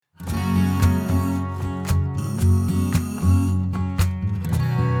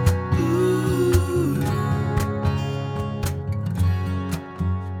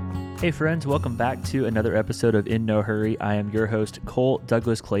Hey friends, welcome back to another episode of In No Hurry. I am your host, Cole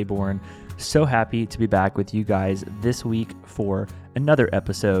Douglas Claiborne. So happy to be back with you guys this week for another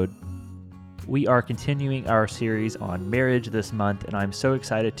episode. We are continuing our series on marriage this month, and I'm so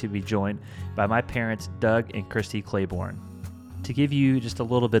excited to be joined by my parents, Doug and Christy Claiborne. To give you just a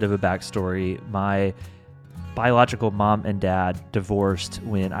little bit of a backstory, my biological mom and dad divorced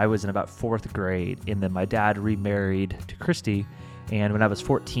when I was in about fourth grade, and then my dad remarried to Christy. And when I was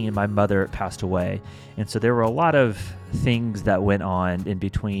 14, my mother passed away. And so there were a lot of things that went on in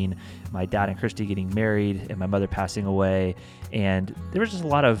between my dad and Christy getting married and my mother passing away. And there was just a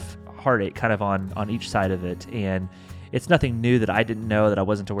lot of heartache kind of on each side of it. And it's nothing new that I didn't know, that I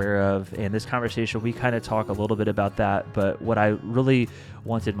wasn't aware of. And this conversation, we kind of talk a little bit about that. But what I really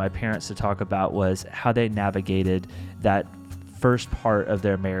wanted my parents to talk about was how they navigated that first part of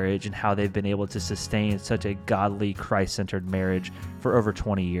their marriage and how they've been able to sustain such a godly, Christ-centered marriage for over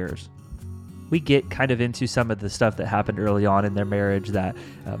 20 years. We get kind of into some of the stuff that happened early on in their marriage that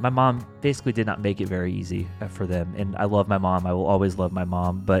my mom basically did not make it very easy for them. And I love my mom. I will always love my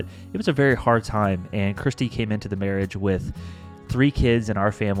mom. But it was a very hard time. And Christy came into the marriage with 3 kids in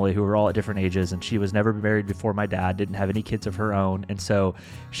our family who were all at different ages, and she was never married before my dad, didn't have any kids of her own. And so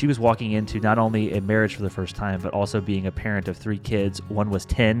she was walking into not only a marriage for the first time, but also being a parent of 3 kids. One was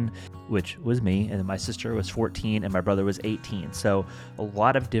 10, which was me, and my sister was 14, and my brother was 18. So a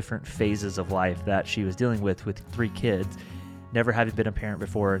lot of different phases of life that she was dealing with 3 kids. Never having been a parent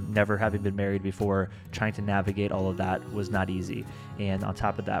before, never having been married before, trying to navigate all of that was not easy. And on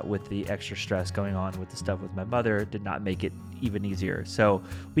top of that, with the extra stress going on with the stuff with my mother, did not make it even easier. So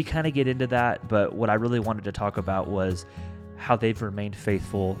we kind of get into that, but what I really wanted to talk about was how they've remained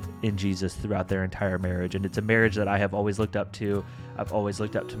faithful in Jesus throughout their entire marriage. And it's a marriage that I have always looked up to. I've always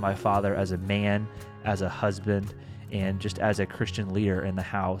looked up to my father as a man, as a husband, and just as a Christian leader in the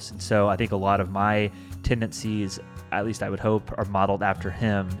house. And so I think a lot of my tendencies, at least I would hope, are modeled after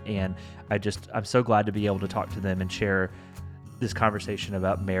him. And I'm so glad to be able to talk to them and share this conversation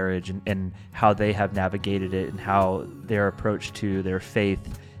about marriage and how they have navigated it and how their approach to their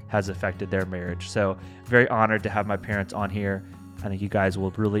faith has affected their marriage. So very honored to have my parents on here. I think you guys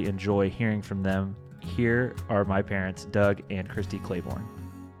will really enjoy hearing from them. Here are my parents, Doug and Christy Claiborne.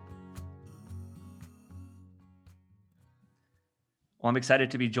 Well, I'm excited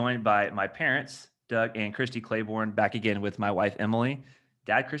to be joined by my parents, Doug and Christy Claiborne, back again with my wife, Emily.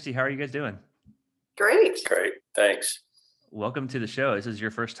 Dad, Christy, how are you guys doing? Great. Thanks. Welcome to the show. This is your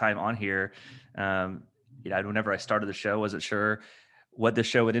first time on here. Whenever I started the show, wasn't sure what the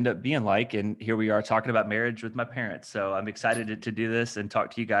show would end up being like. And here we are talking about marriage with my parents. So I'm excited to do this and talk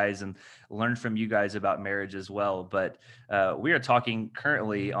to you guys and learn from you guys about marriage as well. But we are talking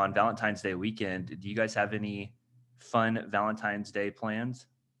currently on Valentine's Day weekend. Do you guys have any fun Valentine's Day plans?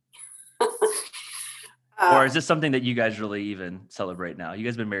 Or is this something that you guys really even celebrate now? You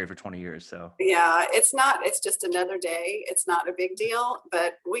guys have been married for 20 years, so. Yeah, it's just another day. It's not a big deal,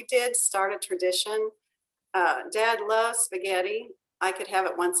 but we did start a tradition. Dad loves spaghetti. I could have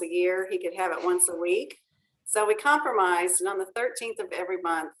it once a year. He could have it once a week. So we compromised, and on the 13th of every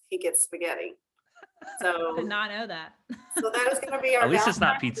month, he gets spaghetti. So Did not know that. So that is going to be our At least it's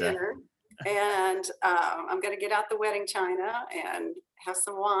not pizza. Dinner. And I'm going to get out the wedding china and have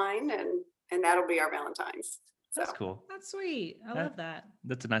some wine, and that'll be our Valentine's. So. That's cool. That's sweet. I love that.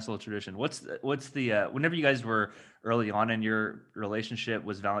 That's a nice little tradition. What's the whenever you guys were early on in your relationship,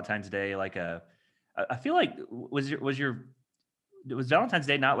 was Valentine's Day like I feel like was Valentine's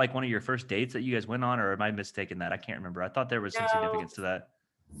Day not like one of your first dates that you guys went on, or am I mistaken that? I can't remember. I thought there was some significance to that.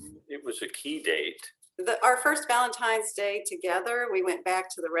 It was a key date. Our first Valentine's Day together, we went back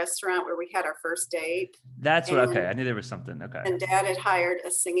to the restaurant where we had our first date. Okay. I knew there was something. Okay. And Dad had hired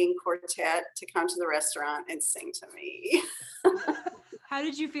a singing quartet to come to the restaurant and sing to me. How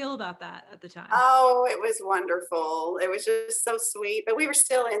did you feel about that at the time? Oh, it was wonderful. It was just so sweet. But we were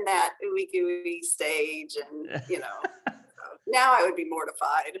still in that ooey gooey stage, and now I would be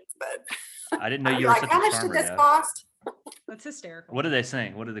mortified. But I didn't know you were such a charmer. How much did this cost? That's hysterical. What did they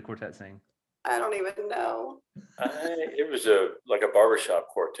sing? What did the quartet sing? I don't even know. It was like a barbershop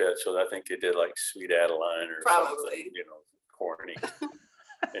quartet, so I think they did like Sweet Adeline or probably something, corny.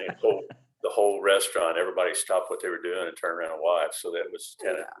 And the whole restaurant, everybody stopped what they were doing and turned around and watched. So that was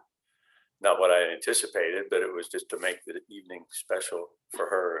kind of not what I anticipated, but it was just to make the evening special for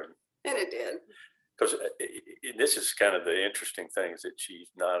her. And it did. Because this is kind of the interesting thing, is that she's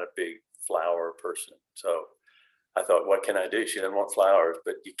not a big flower person. So I thought, what can I do? She doesn't want flowers,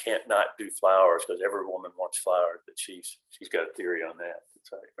 but you can't not do flowers because every woman wants flowers. But she's got a theory on that.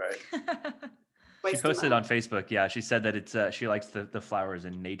 That's right. She Waste of posted money. on Facebook. Yeah, she said that it's she likes the flowers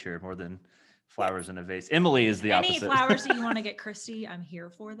in nature more than flowers in a vase. Emily is the Any opposite. flowers that you want to get Christy, I'm here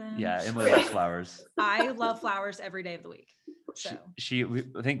for them. Yeah, Emily loves flowers. I love flowers every day of the week. So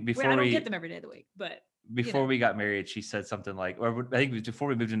I think I before don't get them every day of the week, but before we got married, she said something like, or I think before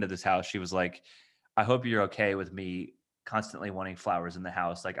we moved into this house, she was like, I hope you're okay with me constantly wanting flowers in the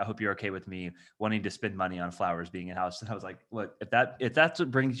house. Like, I hope you're okay with me wanting to spend money on flowers being in house. And I was like, look, if that's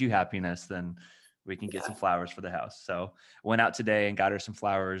what brings you happiness, then we can get some flowers for the house. So went out today and got her some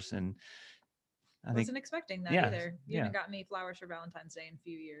flowers. And I wasn't expecting that either. You haven't got me flowers for Valentine's Day in a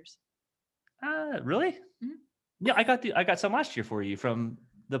few years. Really? Mhm. Yeah, I got some last year for you from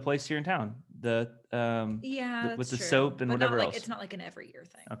the place here in town. The with the true. soap and But whatever else. It's not like an every year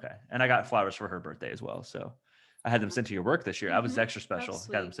thing. Okay, and I got flowers for her birthday as well. So I had them sent to your work this year. I was Mhm. extra special. That's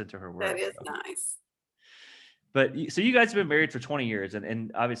Got them sweet. sent to her work. That is so. nice. But so you guys have been married for 20 years,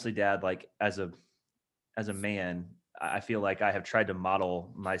 and obviously, Dad, like as a man, I feel like I have tried to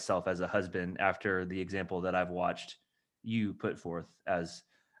model myself as a husband after the example that I've watched you put forth as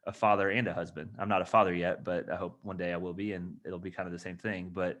a father and a husband. I'm not a father yet, but I hope one day I will be, and it'll be kind of the same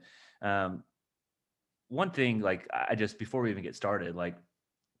thing. But one thing, like I just before we even get started, like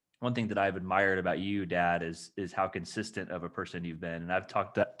one thing that I've admired about you, Dad, is how consistent of a person you've been. And I've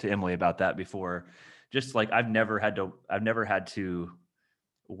talked to Emily about that before. Just like I've never had to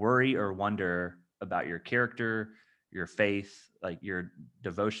worry or wonder about your character, your faith, like your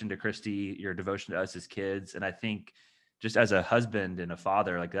devotion to Christy, your devotion to us as kids. And I think just as a husband and a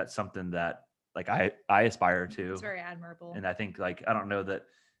father, like that's something that like I aspire to. It's very admirable. And I think like I don't know that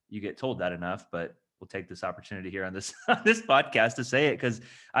you get told that enough, but we'll take this opportunity here on this on this podcast to say it, because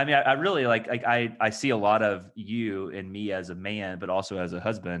I mean I really like I see a lot of you in me as a man, but also as a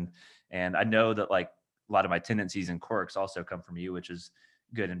husband, and I know that like a lot of my tendencies and quirks also come from you, which is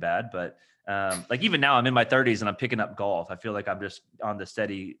good and bad. But like even now I'm in my 30s and I'm picking up golf. I feel like I'm just on the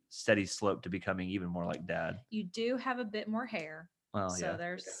steady slope to becoming even more like Dad. You do have a bit more hair. Well, so yeah.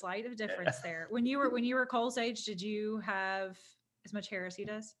 there's a slight of difference there. When you were Cole's age, did you have as much hair as he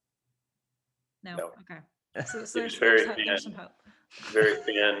does? No. Okay. So there's some hope. Very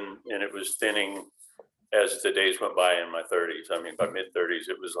thin, and it was thinning as the days went by in my 30s. I mean, by mid 30s,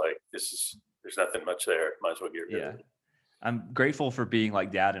 it was like, there's nothing much there. Might as well get rid of it. I'm grateful for being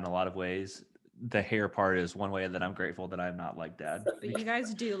like Dad in a lot of ways. The hair part is one way that I'm grateful that I'm not like Dad. But you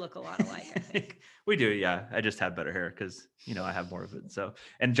guys do look a lot alike, I think. We do, yeah. I just have better hair because, I have more of it. So,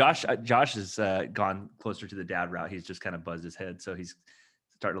 and Josh has gone closer to the Dad route. He's just kind of buzzed his head. So he's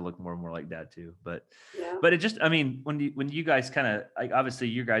starting to look more and more like Dad too. But it just, I mean, when you guys kind of, like, obviously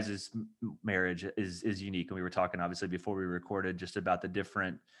your guys' marriage is unique. And we were talking obviously before we recorded just about the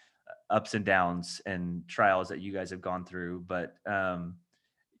different ups and downs and trials that you guys have gone through. But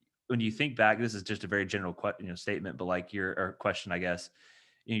when you think back, this is just a very general statement, but like or question, I guess,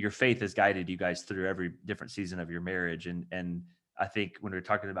 your faith has guided you guys through every different season of your marriage. And I think when we're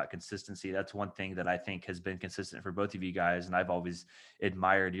talking about consistency, that's one thing that I think has been consistent for both of you guys. And I've always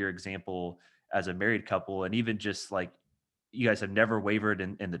admired your example as a married couple. And even just like, you guys have never wavered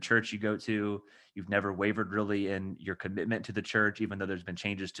in the church you go to. You've never wavered really in your commitment to the church, even though there's been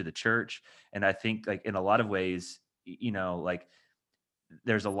changes to the church. And I think like in a lot of ways, like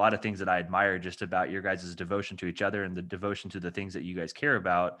there's a lot of things that I admire just about your guys' devotion to each other and the devotion to the things that you guys care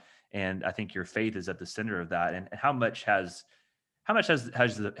about. And I think your faith is at the center of that. And how much has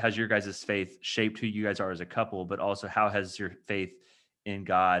your guys' faith shaped who you guys are as a couple, but also how has your faith in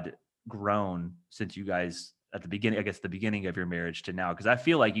God grown since you guys at the beginning, I guess the beginning of your marriage to now? Because I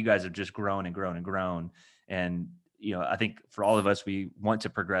feel like you guys have just grown and grown and grown. And, I think for all of us, we want to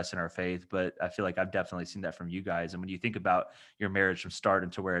progress in our faith, but I feel like I've definitely seen that from you guys. And when you think about your marriage from start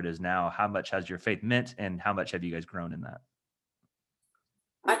into where it is now, how much has your faith meant and how much have you guys grown in that?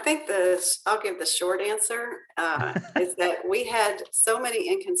 I think I'll give the short answer, is that we had so many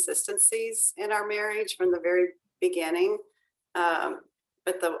inconsistencies in our marriage from the very beginning.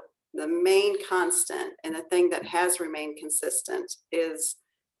 But the main constant and the thing that has remained consistent is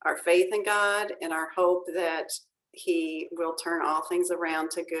our faith in God and our hope that He will turn all things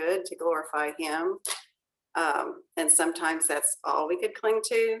around to good, to glorify Him. And sometimes that's all we could cling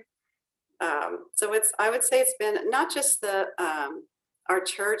to. So I would say it's been not just our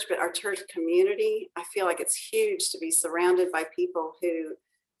church, but our church community. I feel like it's huge to be surrounded by people who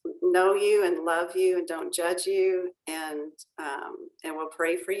know you and love you and don't judge you and will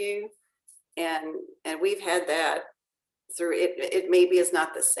pray for you. And we've had that through it. It maybe is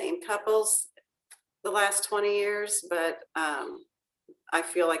not the same couples the last 20 years, but I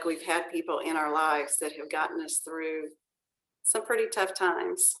feel like we've had people in our lives that have gotten us through some pretty tough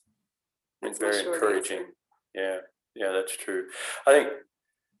times. and very encouraging. Yeah, that's true. I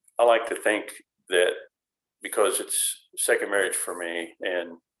like to think that because it's second marriage for me,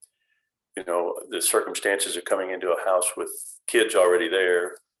 and the circumstances of coming into a house with kids already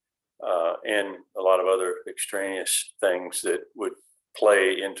there, and a lot of other extraneous things that would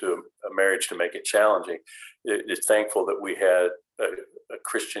play into a marriage to make it challenging. It's thankful that we had a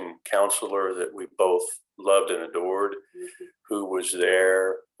Christian counselor that we both loved and adored, who was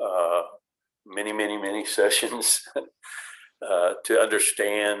there many sessions to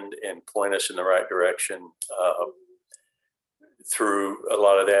understand and point us in the right direction through a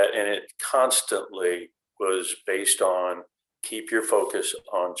lot of that. And it constantly was based on keep your focus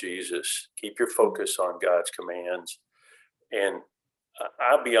on Jesus, keep your focus on God's commands. And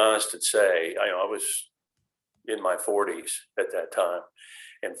I'll be honest and say, I was in my 40s at that time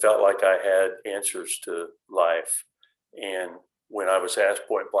and felt like I had answers to life. And when I was asked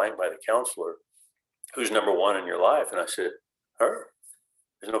point blank by the counselor, who's number one in your life? And I said, her.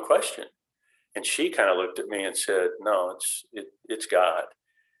 There's no question. And she kind of looked at me and said, no, it's God.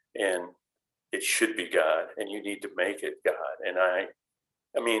 And it should be God. And you need to make it God. And I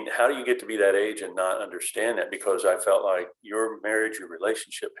mean, how do you get to be that age and not understand that? Because I felt like your marriage, your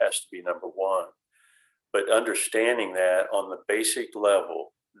relationship has to be number one. But understanding that on the basic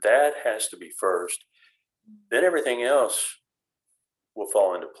level, that has to be first. Then everything else will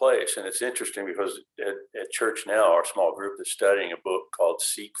fall into place. And it's interesting because at church now, our small group is studying a book called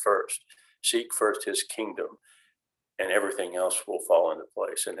Seek First. Seek first his kingdom, and everything else will fall into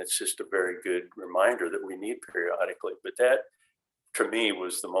place. And it's just a very good reminder that we need periodically. But that, to me,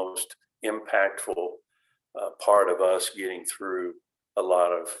 was the most impactful part of us getting through a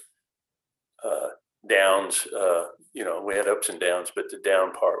lot of downs. We had ups and downs, but the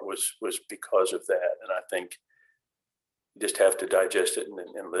down part was because of that. And I think you just have to digest it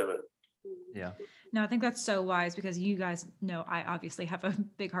and live it. Yeah. No, I think that's so wise, because you guys know I obviously have a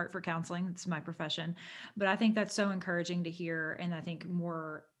big heart for counseling. It's my profession. But I think that's so encouraging to hear. And I think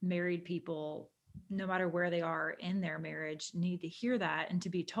more married people, no matter where they are in their marriage, need to hear that and to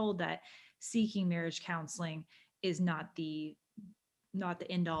be told that seeking marriage counseling is not the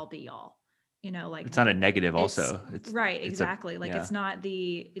end all be all. Like it's not a negative also. It's right. Exactly.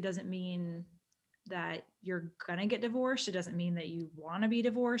 It doesn't mean that you're going to get divorced. It doesn't mean that you want to be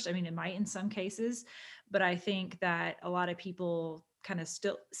divorced. I mean, it might in some cases, but I think that a lot of people kind of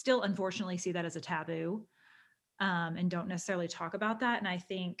still unfortunately see that as a taboo, and don't necessarily talk about that. And I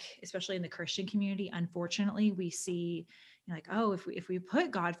think, especially in the Christian community, unfortunately, we see like, oh, if we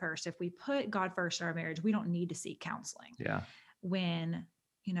put God first in our marriage, we don't need to seek counseling. Yeah. When,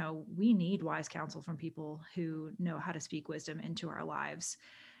 we need wise counsel from people who know how to speak wisdom into our lives,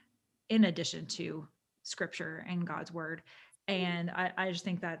 in addition to scripture and God's word. And I just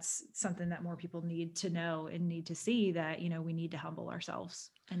think that's something that more people need to know and need to see, that, we need to humble ourselves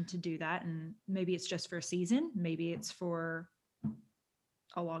and to do that. And maybe it's just for a season, maybe it's for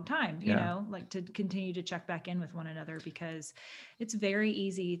a long time, like to continue to check back in with one another, because it's very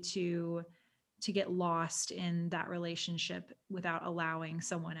easy to get lost in that relationship without allowing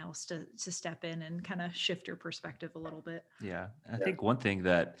someone else to step in and kind of shift your perspective a little bit. Yeah. And I think one thing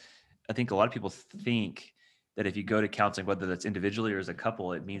that I think a lot of people think that if you go to counseling, whether that's individually or as a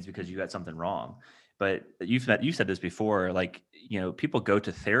couple, it means because you got something wrong. But you said this before, like, people go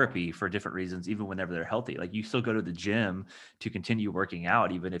to therapy for different reasons, even whenever they're healthy. Like, you still go to the gym to continue working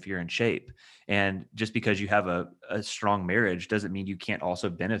out, even if you're in shape. And just because you have a strong marriage doesn't mean you can't also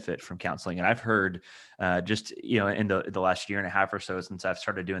benefit from counseling. And I've heard in the last year and a half or so, since I've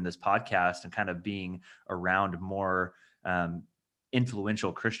started doing this podcast and kind of being around more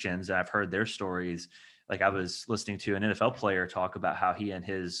influential Christians, and I've heard their stories. Like, I was listening to an NFL player talk about how he and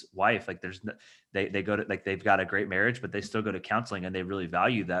his wife, like, they go to, like, they've got a great marriage, but they still go to counseling, and they really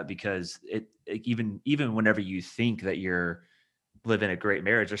value that, because it even whenever you think that you're living a great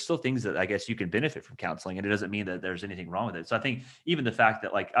marriage, there's still things that I guess you can benefit from counseling, and it doesn't mean that there's anything wrong with it. So I think even the fact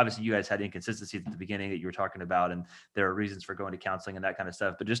that, like, obviously you guys had inconsistencies at the beginning that you were talking about, and there are reasons for going to counseling and that kind of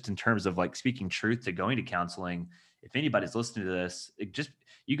stuff, but just in terms of like speaking truth to going to counseling, if anybody's listening to this,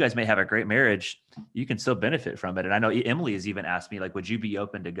 you guys may have a great marriage, you can still benefit from it. And I know Emily has even asked me, like, would you be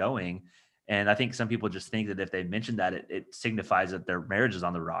open to going? And I think some people just think that if they mention that, it signifies that their marriage is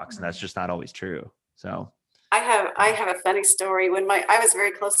on the rocks, and that's just not always true. So I have a funny story. When I was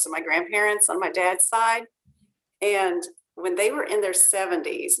very close to my grandparents on my dad's side, and when they were in their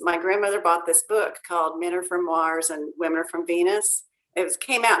 70s, my grandmother bought this book called Men Are From Mars and Women Are From Venus. It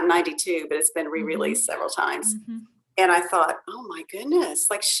came out in 92, but it's been re-released several times. Mm-hmm. And I thought, oh my goodness,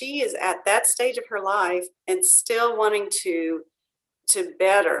 like, she is at that stage of her life and still wanting to to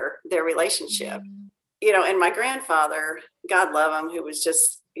better their relationship. And my grandfather, God love him, who was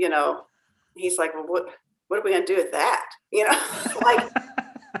just, he's like, well, what are we going to do with that? Like,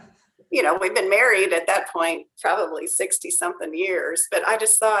 we've been married at that point, probably 60 something years, but I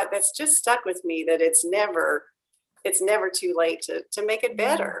just thought that's just stuck with me, that it's never too late to make it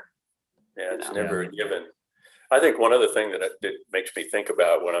better. Yeah, it's never a given. I think one other thing that makes me think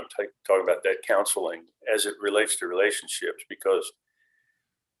about when I'm talking about that counseling as it relates to relationships, because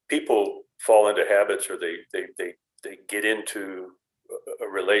people fall into habits, or they get into a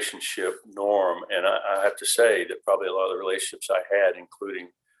relationship norm. And I have to say that probably a lot of the relationships I had, including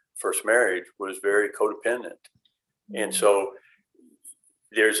first marriage, was very codependent. And so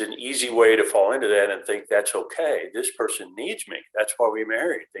there's an easy way to fall into that and think that's okay. This person needs me. That's why we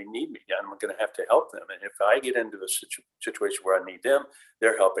married. They need me. I'm going to have to help them. And if I get into a situation where I need them,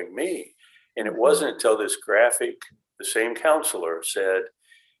 they're helping me. And it wasn't until the same counselor said,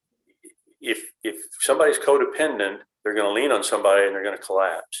 if somebody's codependent, they're going to lean on somebody and they're going to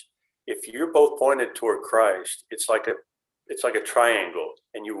collapse. If you're both pointed toward Christ, it's like a triangle,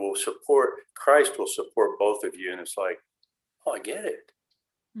 and Christ will support both of you. And it's like, oh, I get it.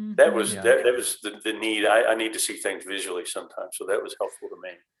 That was the need. I need to see things visually sometimes. So that was helpful to me.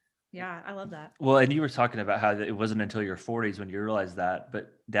 Yeah, I love that. Well, and you were talking about how it wasn't until your 40s when you realized that.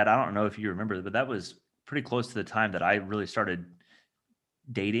 But Dad, I don't know if you remember, but that was pretty close to the time that I really started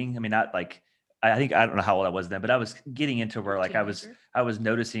dating. I mean, not like, I don't know how old I was then, but I was getting into where like I was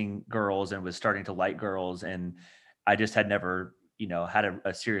noticing girls and was starting to like girls, and I just had never, had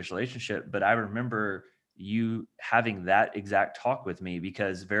a serious relationship. But I remember you having that exact talk with me,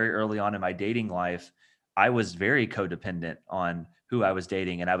 because very early on in my dating life, I was very codependent on who I was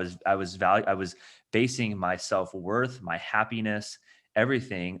dating. And I was basing my self-worth, my happiness,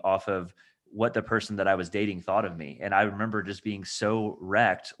 everything off of what the person that I was dating thought of me. And I remember just being so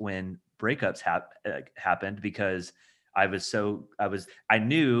wrecked when breakups happened, because I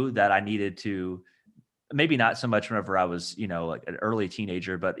knew that I needed to, maybe not so much whenever I was, like an early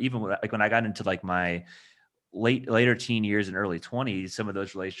teenager, but even when I got into like my later teen years and early 20s, some of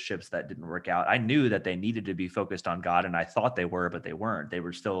those relationships that didn't work out, I knew that they needed to be focused on God, and I thought they were, but they weren't. They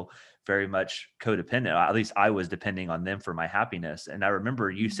were still very much codependent. At least I was depending on them for my happiness. And I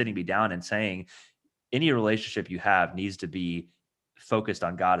remember you sitting me down and saying, any relationship you have needs to be focused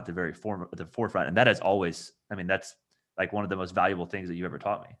on God at the forefront. And that has always, that's like one of the most valuable things that you ever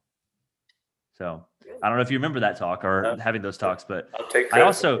taught me. So I don't know if you remember that talk or having those talks, but I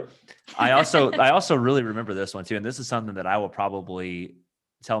also really remember this one too. And this is something that I will probably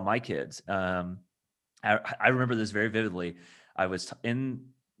tell my kids. I remember this very vividly. I was in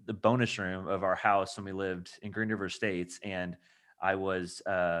the bonus room of our house when we lived in Green River Estates, and I was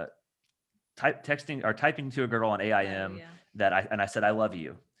typing to a girl on AIM I said, I love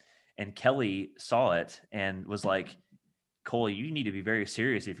you. And Kelly saw it and was like, Cole, you need to be very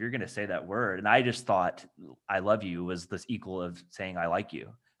serious if you're going to say that word. And I just thought I love you was this equal of saying I like you.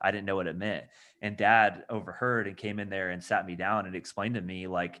 I didn't know what it meant. And Dad overheard and came in there and sat me down and explained to me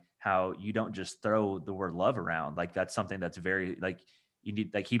like how you don't just throw the word love around. Like that's something that's very like you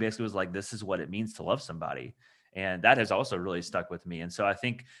need, like he basically was like, this is what it means to love somebody. And that has also really stuck with me. And so I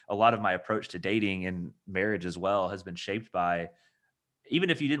think a lot of my approach to dating and marriage as well has been shaped by, even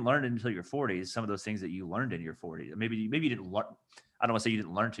if you didn't learn it until your 40s, some of those things that you learned in your 40s, maybe you didn't learn, I don't want to say you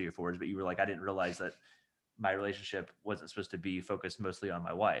didn't learn till your 40s, but you were like, I didn't realize that my relationship wasn't supposed to be focused mostly on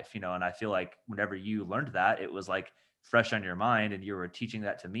my wife, and I feel like whenever you learned that, it was like fresh on your mind and you were teaching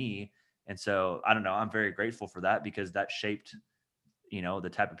that to me. And so I don't know, I'm very grateful for that, because that shaped, the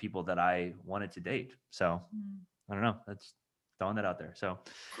type of people that I wanted to date. So I don't know, that's throwing that out there. So,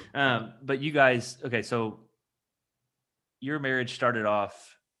 but you guys, okay. So your marriage started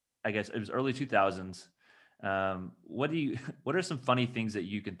off, I guess it was early 2000s. What are some funny things that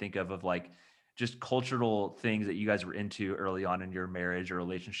you can think of like just cultural things that you guys were into early on in your marriage or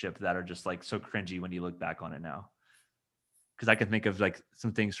relationship that are just like so cringy when you look back on it now? Because I can think of like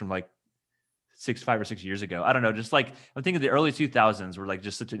some things from like 5 or 6 years ago. I don't know, just like I'm thinking the early 2000s were like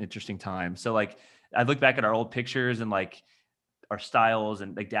just such an interesting time. So like I look back at our old pictures and like our styles,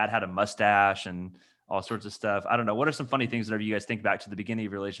 and like Dad had a mustache and all sorts of stuff. I don't know. What are some funny things whenever you guys think back to the beginning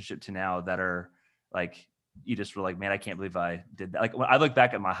of your relationship to now that are like, you just were like, man, I can't believe I did that. Like when I look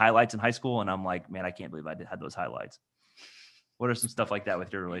back at my highlights in high school and I'm like, man, I can't believe I had those highlights. What are some stuff like that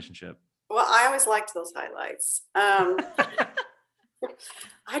with your relationship? Well, I always liked those highlights. I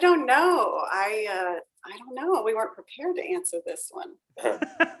don't know. I don't know. We weren't prepared to answer this one.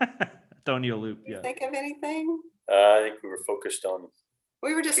 Throwing you a loop. You think of anything? I think we were focused on.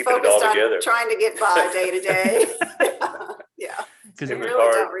 We were just Keeping focused on together. trying to get by day to day. Yeah. because I it was really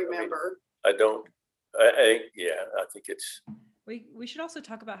hard. don't I mean, remember. I think it's, We should also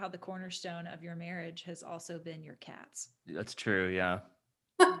talk about how the cornerstone of your marriage has also been your cats. that's true. Yeah.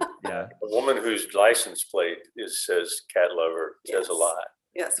 Yeah. a woman whose license plate says cat lover says a Yes. lot.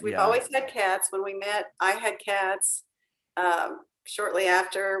 Yes, we've Yeah. always had cats. When we met, I had cats. Shortly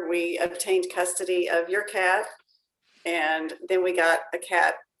after, we obtained custody of your cat, and then we got a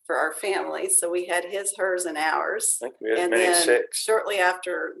cat for our family. So we had his, hers, and ours. I think we had as And many as then 6. shortly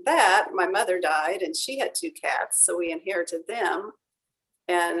after that, my mother died, and she had 2 cats, so we inherited them.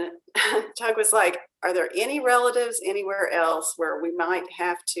 And Doug was like, "Are there any relatives anywhere else where we might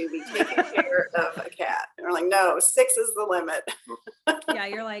have to be taking care of a cat?" And we're like, "No, 6 is the limit." Yeah,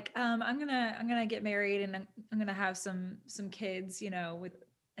 you're like, I'm gonna get married and I'm gonna have some kids,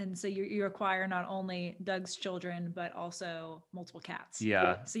 and so you acquire not only Doug's children but also multiple cats.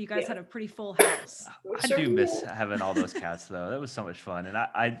 Yeah. So you guys Yeah. had a pretty full house. We I sure do miss did. having all those cats though. That was so much fun.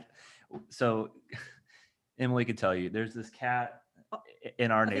 And so Emily could tell you there's this cat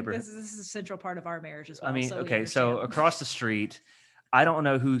in our I think neighborhood. this is a central part of our marriage as well. I mean, so we okay, so understand. across the street, I don't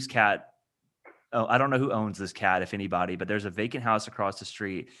know whose cat. Oh, I don't know who owns this cat, if anybody, but there's a vacant house across the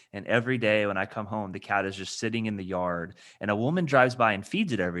street. And every day when I come home, the cat is just sitting in the yard and a woman drives by and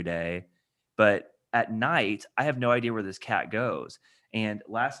feeds it every day. But at night, I have no idea where this cat goes. And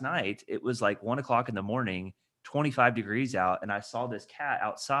last night, it was like 1:00 in the morning, 25 degrees out. And I saw this cat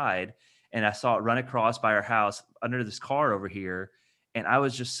outside and I saw it run across by our house under this car over here. And I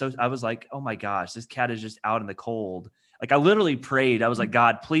was like, oh my gosh, this cat is just out in the cold. Like I literally prayed. I was like,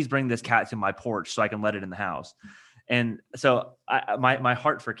 God, please bring this cat to my porch so I can let it in the house. And so my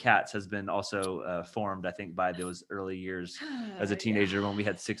heart for cats has been also formed, I think, by those early years as a teenager when we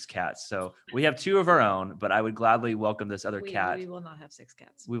had 6 cats. So we have 2 of our own, but I would gladly welcome this other cat. We will not have 6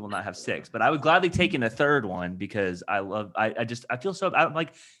 cats. We will not have 6, but I would gladly take in a 3rd one because I feel so, I'm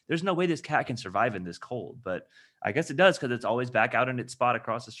like, there's no way this cat can survive in this cold, but I guess it does because it's always back out in its spot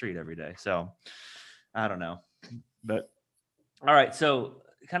across the street every day. So I don't know. But all right, so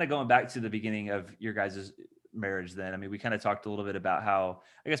kind of going back to the beginning of your guys' marriage then, I mean, we kind of talked a little bit about how,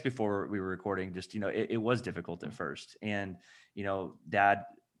 I guess before we were recording, just, it was difficult at first. And, Dad,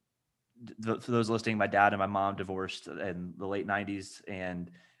 for those listening, my dad and my mom divorced in the late 90s, and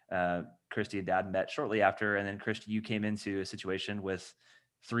Christy and Dad met shortly after. And then Christy, you came into a situation with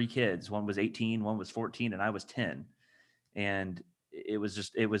 3 kids. One was 18, one was 14, and I was 10. And it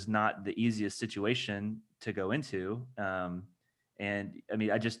was not the easiest situation to go into. And I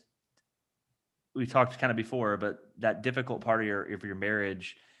mean, we talked kind of before, but that difficult part of your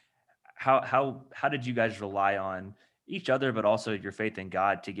marriage, how did you guys rely on each other, but also your faith in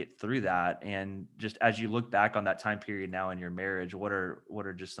God to get through that? And just as you look back on that time period now in your marriage, what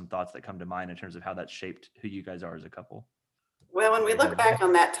are just some thoughts that come to mind in terms of how that shaped who you guys are as a couple? Well, when we look back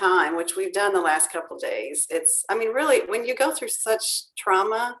on that time, which we've done the last couple of days, really, when you go through such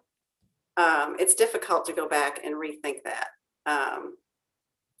trauma, it's difficult to go back and rethink that.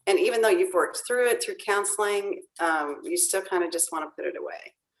 And even though you've worked through it through counseling, you still kind of just want to put it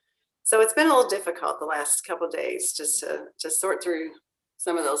away. So it's been a little difficult the last couple of days just to sort through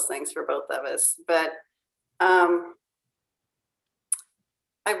some of those things for both of us. But I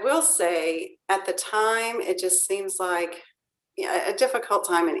will say at the time, it just seems like a difficult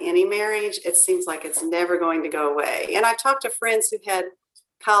time in any marriage. It seems like it's never going to go away. And I've talked to friends who've had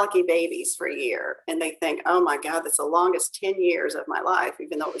colicky babies for a year, and they think, oh my God, that's the longest 10 years of my life,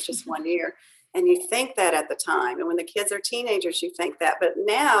 even though it was just 1 year. And you think that at the time. And when the kids are teenagers, you think that. But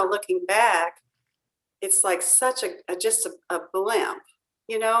now looking back, it's like such just a blimp,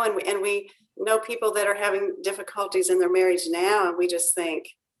 and we know people that are having difficulties in their marriage now. And we just think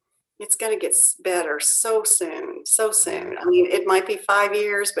it's going to get better so soon. I mean, it might be 5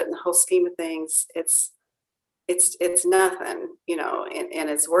 years, but in the whole scheme of things, it's nothing, and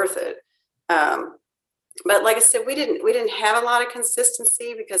it's worth it. But like I said, we didn't have a lot of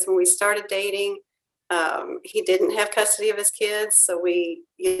consistency because when we started dating, he didn't have custody of his kids. So he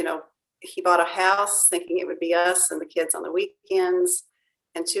bought a house thinking it would be us and the kids on the weekends.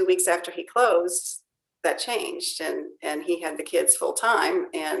 And 2 weeks after he closed, that changed, and he had the kids full time.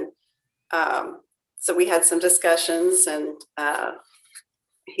 And so we had some discussions, and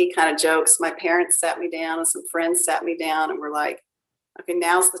he kind of jokes, my parents sat me down and some friends sat me down and were like, okay,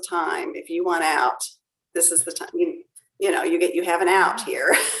 now's the time. If you want out, this is the time. You have an out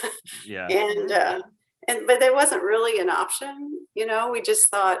here. Yeah. But there wasn't really an option. We just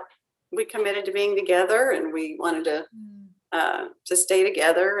thought we committed to being together, and we wanted to stay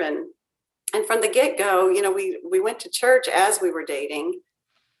together. And from the get-go, we went to church as we were dating,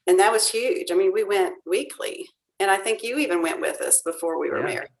 and that was huge. I mean, we went weekly, And I think you even went with us before we were Yeah.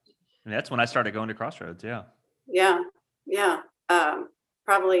 married. And that's when I started going to Crossroads. Yeah. Yeah. Yeah.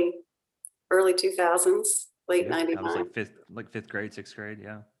 Probably early 2000s, late Yeah. I was 99. like fifth grade, sixth grade.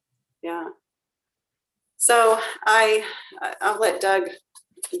 Yeah. Yeah. So I'll let Doug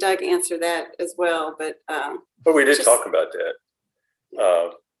answer that as well, but we did just- talk about that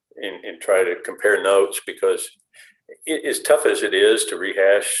and try to compare notes, because as tough as it is to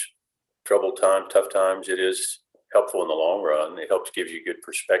rehash tough times, it is helpful in the long run. It helps give you good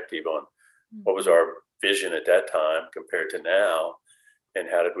perspective on what was our vision at that time compared to now, and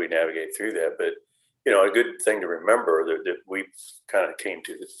how did we navigate through that. But a good thing to remember that we kind of came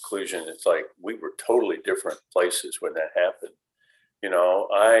to the conclusion, it's like we were totally different places when that happened.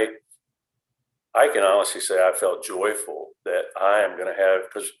 I can honestly say I felt joyful that I am going to have,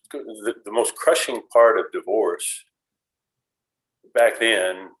 because the most crushing part of divorce back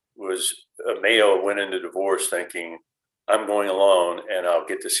then was a male went into divorce thinking, I'm going alone and I'll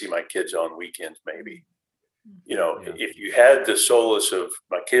get to see my kids on weekends maybe. If you had the solace of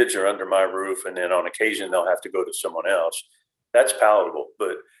my kids are under my roof and then on occasion they'll have to go to someone else, that's palatable.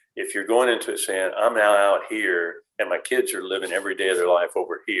 But if you're going into it saying, I'm now out here and my kids are living every day of their life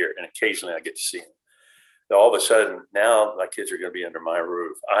over here, and occasionally I get to see them, all of a sudden now my kids are going to be under my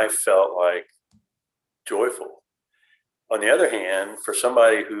roof, I felt like joyful. On the other hand, for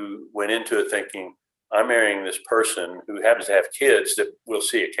somebody who went into it thinking, I'm marrying this person who happens to have kids that we'll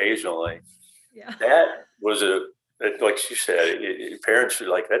see occasionally, that was like she said, parents are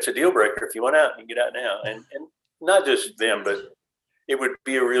like, that's a deal breaker. If you want out, you can get out now. And not just them, but it would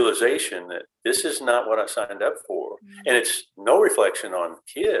be a realization that this is not what I signed up for. And it's no reflection on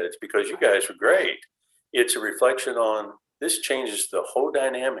kids, because you guys are great. It's a reflection on, this changes the whole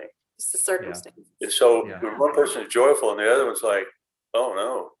dynamic. It's the circumstance. And so when one person is joyful and the other one's like, oh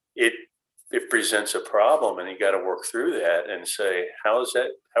no, it presents a problem, and you got to work through that and say, how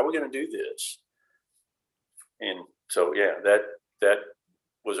are we going to do this? And so, that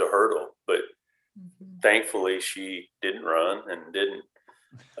was a hurdle, but thankfully she didn't run and didn't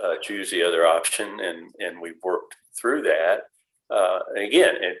choose the other option. And we worked through that. And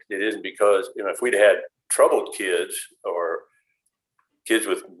again, it isn't because, if we'd had troubled kids or kids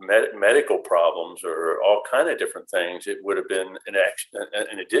with medical problems or all kind of different things, it would have been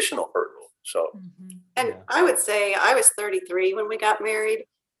an additional hurdle. So, and I would say I was 33 when we got married.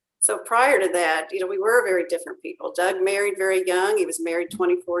 So prior to that, we were very different people. Doug married very young. He was married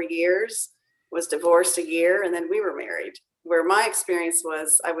 24 years, was divorced a year, and then we were married. Where my experience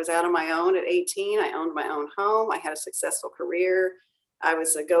was, I was out on my own at 18. I owned my own home. I had a successful career. I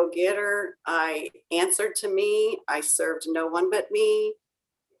was a go-getter. I answered to me. I served no one but me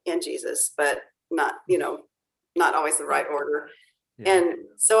and Jesus, but not always the right order. And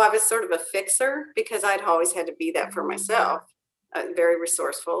so I was sort of a fixer, because I'd always had to be that for myself. Very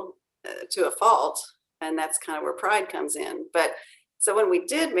resourceful to a fault. And that's kind of where pride comes in. But so when we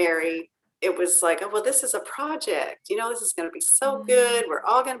did marry, it was like, oh, well, this is a project. This is going to be so good. We're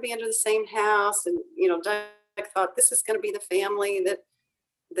all going to be under the same house. And, Doug thought, this is going to be the family that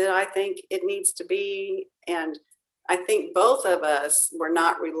I think it needs to be. And I think both of us were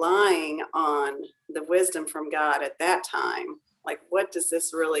not relying on the wisdom from God at that time. Like, what does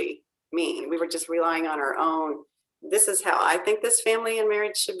this really mean? We were just relying on our own. This is how I think this family and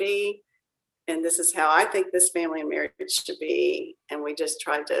marriage should be. And this is how I think this family and marriage should be. And we just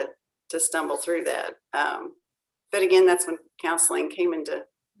tried to stumble through that. But again, that's when counseling came into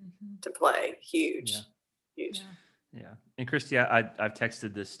play. Huge. Yeah. And Christy, I've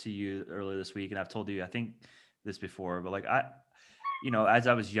texted this to you earlier this week, and I've told you, I think this before, but like as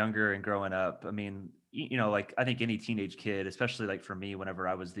I was younger and growing up, I mean, like I think any teenage kid, especially like for me, whenever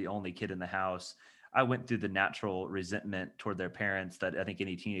I was the only kid in the house, I went through the natural resentment toward their parents that I think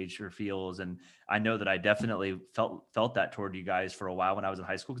any teenager feels. And I know that I definitely felt that toward you guys for a while when I was in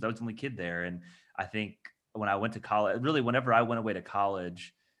high school, because I was the only kid there. And I think when I went to college, really whenever I went away to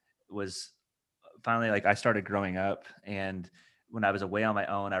college, was finally like I started growing up. And when I was away on my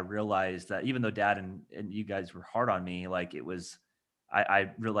own, I realized that even though Dad and you guys were hard on me, like I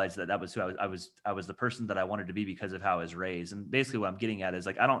realized that was who I was the person that I wanted to be because of how I was raised. And basically what I'm getting at is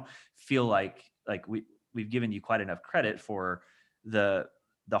like, I don't feel like we've given you quite enough credit for the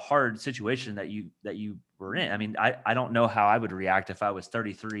hard situation that you were in. I mean, I don't know how I would react if I was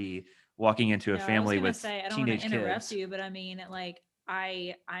 33 walking into a family with teenage kids. I don't want to interrupt you, but I mean, like,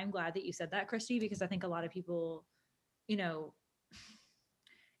 I'm glad that you said that, Christy, because I think a lot of people,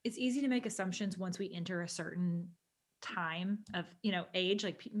 it's easy to make assumptions once we enter a certain time of, age.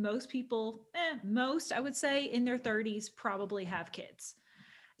 Like most people, I would say in their 30s probably have kids,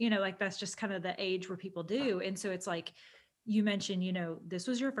 like that's just kind of the age where people do. And so it's like you mentioned, this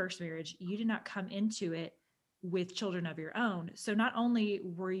was your first marriage. You did not come into it with children of your own. So not only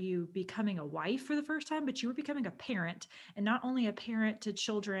were you becoming a wife for the first time, but you were becoming a parent, and not only a parent to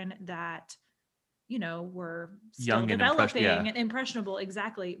children that, were still Young and developing yeah. and impressionable.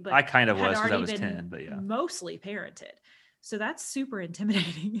 Exactly. But I kind of had was because I already was been 10, but yeah. mostly parented. So that's super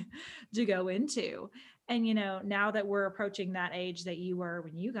intimidating to go into. And, now that we're approaching that age that you were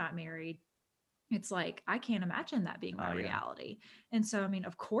when you got married, it's like, I can't imagine that being my reality. And so, I mean,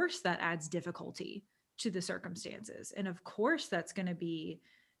 of course that adds difficulty to the circumstances. And of course that's going to be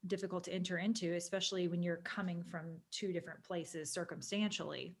difficult to enter into, especially when you're coming from two different places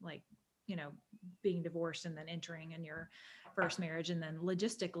circumstantially, like, being divorced and then entering in your first marriage, and then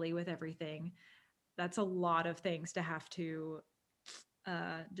logistically with everything. That's a lot of things to have to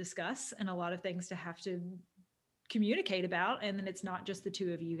discuss, and a lot of things to have to communicate about. And then it's not just the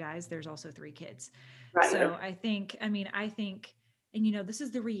two of you guys, there's also 3 kids. Right. So I think, and this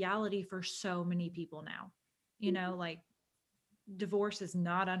is the reality for so many people now, like divorce is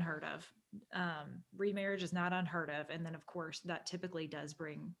not unheard of. Remarriage is not unheard of. And then of course that typically does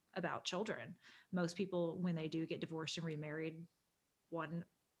bring about children. Most people, when they do get divorced and remarried, one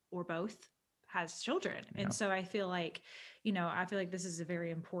or both has children. Yeah. And so I feel like, this is a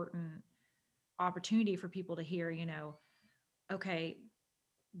very important opportunity for people to hear, okay,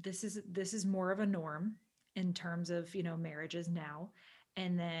 this is more of a norm in terms of, marriages now.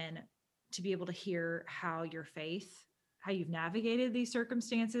 And then to be able to hear how you've navigated these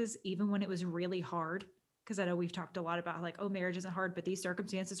circumstances, even when it was really hard. Because I know we've talked a lot about like, oh, marriage isn't hard, but these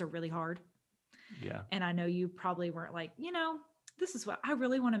circumstances are really hard. Yeah. And I know you probably weren't like, this is what I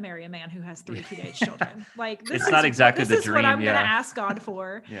really want to marry, a man who has 3 teenage children. Like this it's not exactly the this is dream. what I'm going to ask God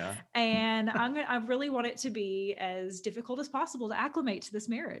for. Yeah. And I really want it to be as difficult as possible to acclimate to this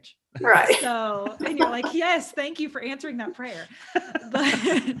marriage. Right. So, and you're like, yes, thank you for answering that prayer.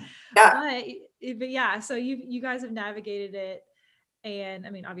 But, Yeah. but yeah, so you guys have navigated it. And I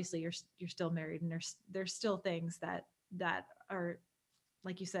mean, obviously you're still married, and there's still things that are,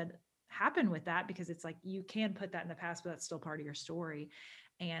 like you said, happen with that, because it's like you can put that in the past, but that's still part of your story.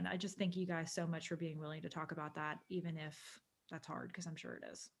 And I just thank you guys so much for being willing to talk about that, even if that's hard, because I'm sure it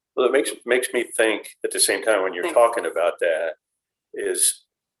is. Well, it makes me think at the same time when you're talking about that is,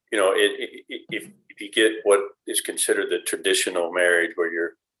 if you get what is considered the traditional marriage, where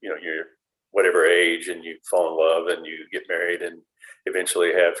you're whatever age and you fall in love and you get married and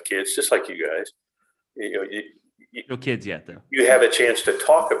eventually have kids, just like you guys, no kids yet though. You have a chance to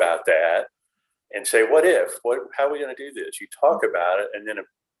talk about that and say, how are we going to do this? You talk about it, and then a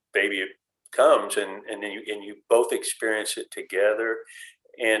baby comes, and then you both experience it together.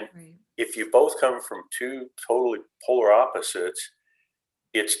 And Right. if you both come from 2 totally polar opposites,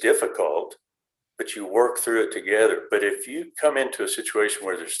 it's difficult, but you work through it together. But if you come into a situation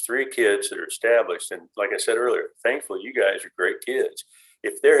where there's 3 kids that are established, and like I said earlier, thankfully you guys are great kids.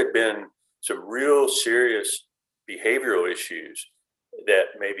 If there had been some real serious behavioral issues that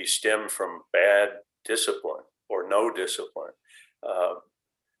maybe stem from bad discipline or no discipline,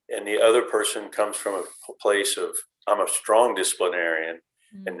 and the other person comes from a place of, I'm a strong disciplinarian,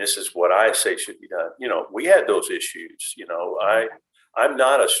 and this is what I say should be done. We had those issues. I'm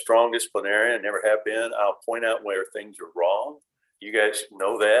not a strong disciplinarian, never have been. I'll point out where things are wrong. You guys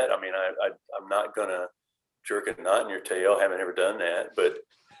know that. I mean, I'm not going to jerk a knot in your tail. Haven't ever done that, but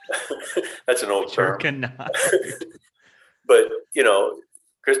that's an old term. Jerk a knot. But,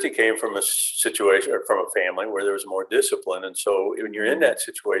 Christy came from a situation, or from a family where there was more discipline. And so when you're in that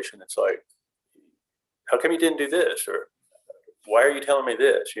situation, it's like, how come you didn't do this? Or why are you telling me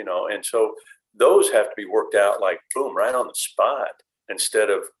this? And so those have to be worked out, like, boom, right on the spot, instead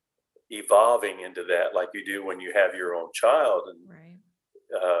of evolving into that like you do when you have your own child. And Right.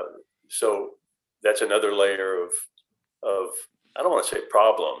 So that's another layer of I don't want to say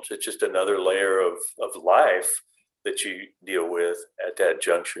problems. It's just another layer of life that you deal with at that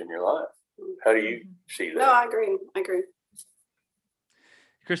juncture in your life. How do you see that? No, I agree.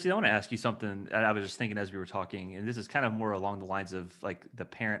 Christy, I want to ask you something. I was just thinking as we were talking, and this is kind of more along the lines of like the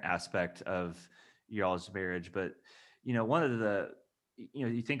parent aspect of y'all's marriage. But, one of the,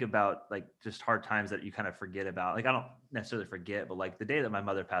 you think about like just hard times that you kind of forget about. Like, I don't necessarily forget, but like the day that my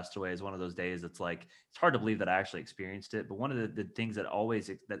mother passed away is one of those days that's like, it's hard to believe that I actually experienced it. But one of the things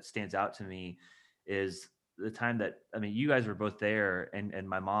that stands out to me is the time that, I mean, you guys were both there, and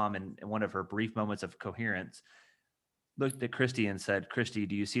my mom, and one of her brief moments of coherence, looked at Christy and said, "Christy,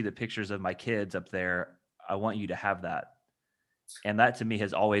 do you see the pictures of my kids up there? I want you to have that." And that to me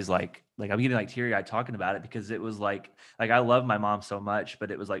has always like I'm getting like teary eyed talking about it, because it was like I love my mom so much,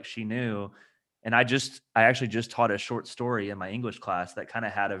 but it was like she knew. And I actually just taught a short story in my English class that kind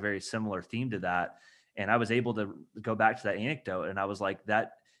of had a very similar theme to that. And I was able to go back to that anecdote, and I was like,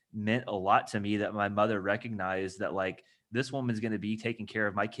 that meant a lot to me, that my mother recognized that like this woman's going to be taking care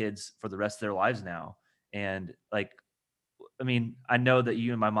of my kids for the rest of their lives now. And like, I mean, I know that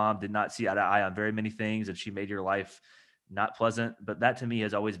you and my mom did not see eye to eye on very many things, and she made your life not pleasant, but that to me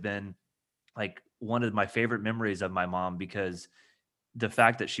has always been like one of my favorite memories of my mom, because the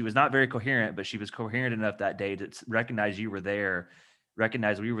fact that she was not very coherent, but she was coherent enough that day to recognize you were there,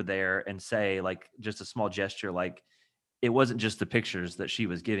 recognize we were there, and say like just a small gesture, like it wasn't just the pictures that she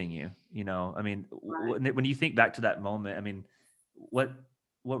was giving you, you know? I mean, Right. when you think back to that moment, I mean, what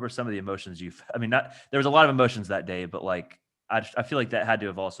were some of the emotions I mean, not, there was a lot of emotions that day, but like, I feel like that had to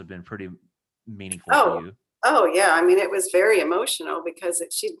have also been pretty meaningful for Oh, you. oh yeah. I mean, it was very emotional because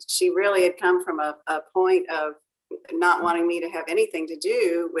she really had come from a point of not wanting me to have anything to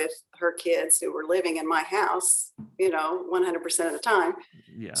do with her kids who were living in my house, 100% of the time,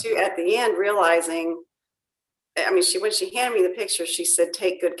 Yeah. to at the end realizing, I mean, when she handed me the picture, she said,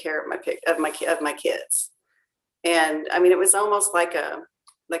 "Take good care of my kids." And I mean, it was almost like a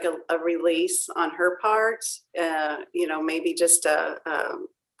release on her part, maybe just a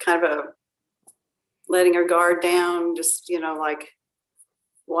kind of a letting her guard down, just like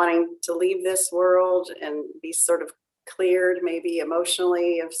wanting to leave this world and be sort of cleared, maybe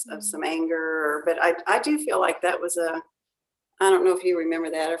emotionally, of some anger. But I do feel like that was I don't know if you remember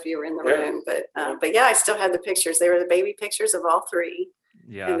that or if you were in the Yeah. room, but yeah, I still had the pictures. They were the baby pictures of all three,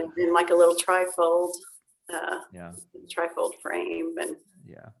 Yeah. and they're in like a little trifold, uh, Yeah. trifold frame. And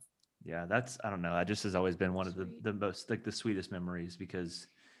Yeah. Yeah. That's, I don't know. That just has always been one of Sweet. the most, like the sweetest memories, because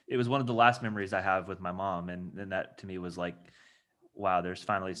it was one of the last memories I have with my mom. And that to me was like, wow, there's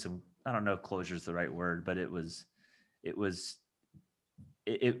finally some, I don't know if closure is the right word, but it was,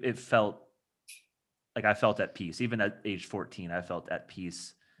 it felt like I felt at peace. Even at age 14, I felt at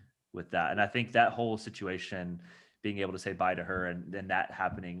peace with that. And I think that whole situation, being able to say bye to her and then that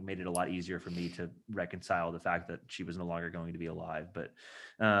happening, made it a lot easier for me to reconcile the fact that she was no longer going to be alive. But,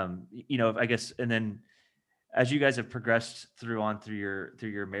 I guess, and then as you guys have progressed through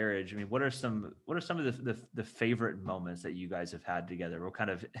your marriage, I mean, what are some of the favorite moments that you guys have had together? We'll kind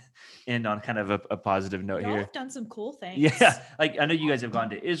of end on kind of a positive note Y'all here. have done some cool things. Yeah, like I know you guys have gone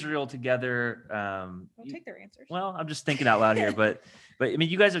to Israel together. Don't take their answers. Well, I'm just thinking out loud here, but I mean,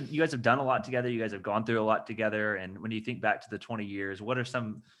 you guys have done a lot together. You guys have gone through a lot together. And when you think back to the 20 years, what are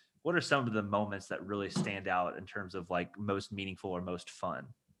some of the moments that really stand out in terms of like most meaningful or most fun?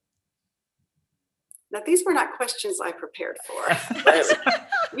 now these were not questions I prepared for.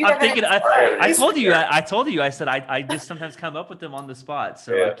 You I'm have thinking. I I told you. prepared. I told you. I said I just sometimes come up with them on the spot,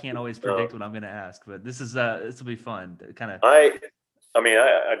 so I Yeah. can't always predict what I'm going to ask. But this will be fun. Kind of. I mean,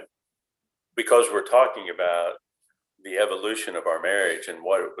 I because we're talking about the evolution of our marriage and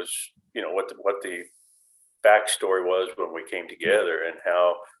what it was, what the backstory was when we came together and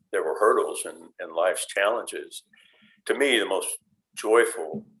how there were hurdles and life's challenges. To me, the most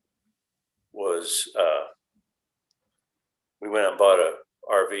joyful was we went and bought a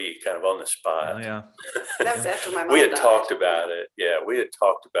RV kind of on the spot. Oh yeah. That was after my mom We had died. talked about it. Yeah, we had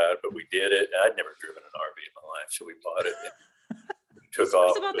talked about it, but we did it. I'd never driven an RV in my life, so we bought it. Took He off.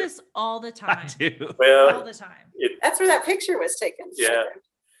 talks about this all the I time. do. All Well, the time. That's where that picture was taken. Yeah.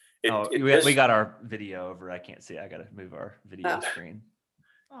 We got our video over. I can't see. I got to move our video Oh. screen.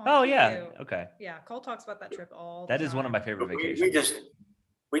 Oh yeah. cute. Okay. Yeah, Cole talks about that trip all the That time. is one of my favorite we vacations.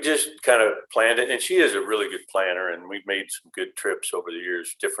 we just kind of planned it, and she is a really good planner, and we've made some good trips over the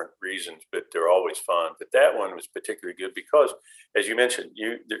years, different reasons, but they're always fun. But that one was particularly good because, as you mentioned,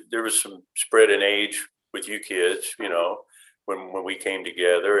 there was some spread in age with you kids, when we came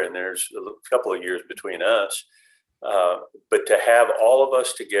together, and there's a couple of years between us. But to have all of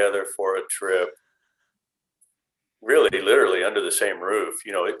us together for a trip, really literally under the same roof,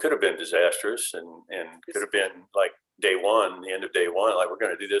 it could have been disastrous and could have been like the end of day one, like we're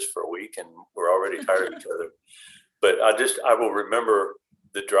going to do this for a week and we're already tired of each other. But I will remember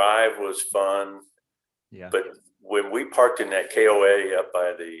the drive was fun. Yeah. But when we parked in that KOA up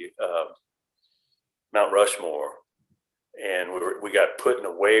by the Mount Rushmore, and we got put in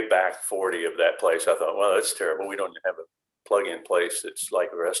the way back 40 of that place, I thought, well, that's terrible. We don't have a plug-in place that's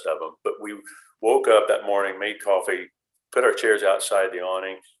like the rest of them. But we woke up that morning, made coffee, put our chairs outside the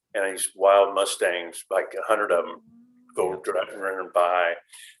awning, and these wild Mustangs, like 100 of them, go running by.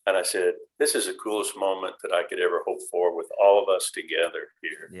 And I said, this is the coolest moment that I could ever hope for with all of us together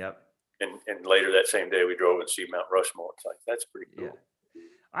here. Yep. and later that same day we drove and see Mount Rushmore. It's like, that's pretty cool. Yeah.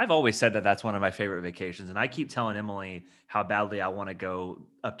 I've always said that that's one of my favorite vacations. And I keep telling Emily how badly I want to go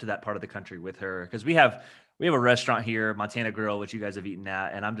up to that part of the country with her. Cause we have a restaurant here, Montana Grill, which you guys have eaten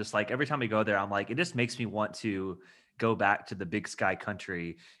at. And I'm just like, every time we go there, I'm like, it just makes me want to go back to the big sky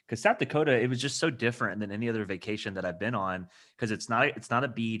country. Cause South Dakota, it was just so different than any other vacation that I've been on. Cause it's not a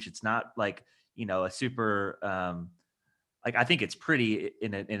beach. It's not like, a super, like, I think it's pretty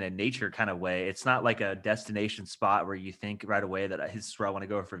in a nature kind of way. It's not like a destination spot where you think right away that this is where I want to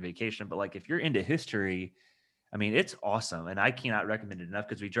go for vacation. But like, if you're into history, I mean, it's awesome. And I cannot recommend it enough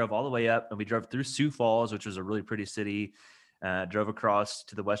because we drove all the way up and we drove through Sioux Falls, which was a really pretty city, drove across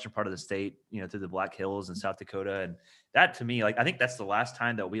to the western part of the state, through the Black Hills in South Dakota. And that, to me, like, I think that's the last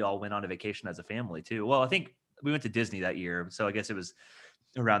time that we all went on a vacation as a family too. Well, I think we went to Disney that year. So I guess it was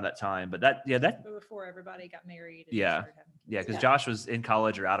around that time, but that before everybody got married. Yeah. Because Josh was in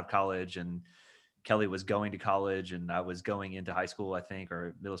college or out of college, and Kelly was going to college, and I was going into high school, I think,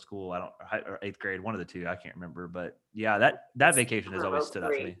 or middle school. Or eighth grade, one of the two. I can't remember, but yeah, that vacation has always stood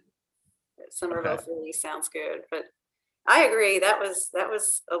out to me. Somerville really sounds good, but I agree. That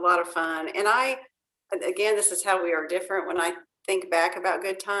was a lot of fun. And again, this is how we are different. When I think back about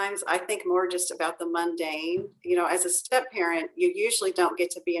good times, I think more just about the mundane. As a step parent, you usually don't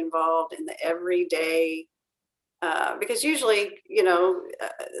get to be involved in the everyday, because usually,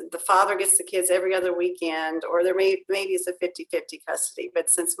 the father gets the kids every other weekend, or maybe it's a 50-50 custody. But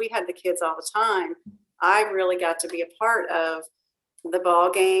since we had the kids all the time, I really got to be a part of the ball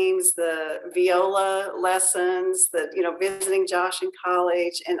games, the viola lessons, visiting Josh in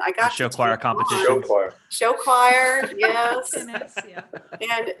college, and I got show choir competition. Show choir, yes, yeah.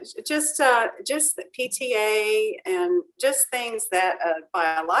 And just the PTA and just things that a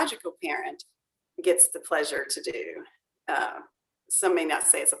biological parent gets the pleasure to do. Some may not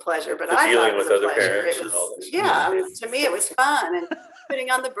say it's a pleasure, but I thought it was a pleasure. It was, to me, it was fun, and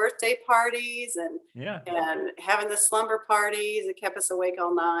putting on the birthday parties and having the slumber parties. It kept us awake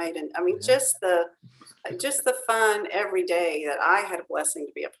all night, and I mean, just the fun every day that I had a blessing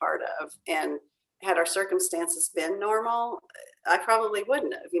to be a part of. And had our circumstances been normal, I probably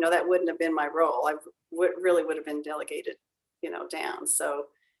wouldn't have. That wouldn't have been my role. I really would have been delegated, down. So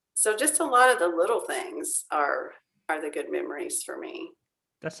just a lot of the little things are the good memories for me.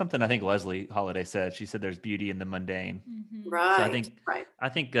 That's something I think Leslie Holiday said. She said there's beauty in the mundane. Mm-hmm. Right. So I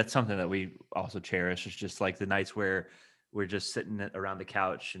think that's something that we also cherish. It's just like the nights where we're just sitting around the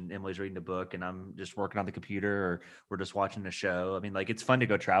couch and Emily's reading a book and I'm just working on the computer, or we're just watching a show. I mean, like, it's fun to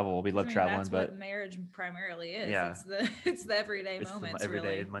go travel. We love traveling, that's but what marriage primarily is. Yeah. It's the everyday moments. The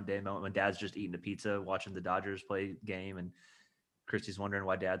everyday really. mundane moment when Dad's just eating a pizza, watching the Dodgers play game, and Christy's wondering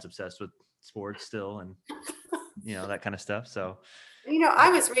why Dad's obsessed with sports still, and that kind of stuff. So, I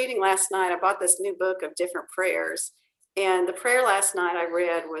was reading last night. I bought this new book of different prayers. And the prayer last night I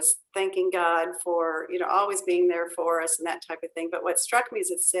read was thanking God for, always being there for us and that type of thing. But what struck me is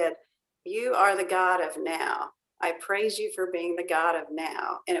it said, "You are the God of now. I praise you for being the God of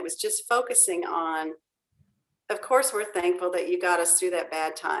now." And it was just focusing on, of course, we're thankful that you got us through that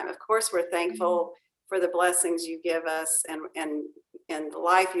bad time. Of course, we're thankful for the blessings you give us and the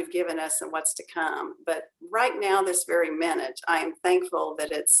life you've given us and what's to come. But right now, this very minute, I am thankful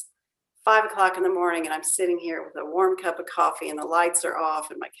that it's 5:00 in the morning and I'm sitting here with a warm cup of coffee and the lights are off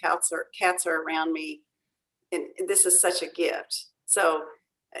and my cats are around me. And this is such a gift. So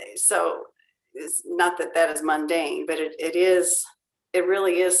it's not that is mundane, but it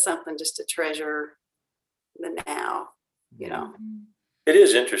really is something just to treasure the now, It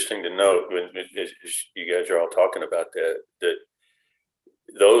is interesting to note as you guys are all talking about that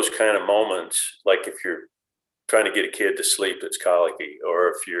those kind of moments, like if you're trying to get a kid to sleep that's colicky, or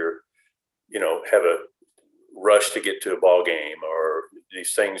if you're have a rush to get to a ball game, or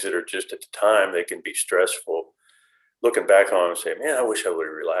these things that are just at the time, they can be stressful. Looking back on them and say, man, I wish I would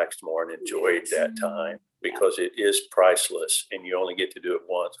have relaxed more and enjoyed that time, because it is priceless and you only get to do it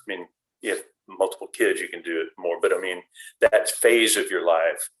once. I mean, if multiple kids, you can do it more, but I mean, that phase of your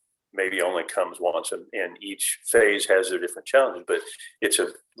life maybe only comes once, and each phase has their different challenges, but it's a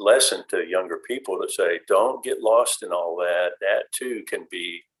lesson to younger people to say, don't get lost in all that. That too can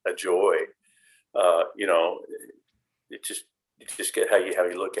be a joy. It just get how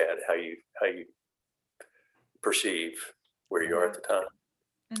you look at it, how you perceive where you are at the time.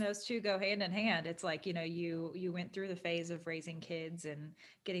 And those two go hand in hand. It's like, you went through the phase of raising kids and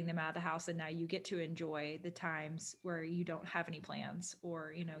getting them out of the house, and now you get to enjoy the times where you don't have any plans,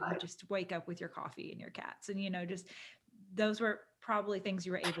 or, you just wake up with your coffee and your cats. And, just those were probably things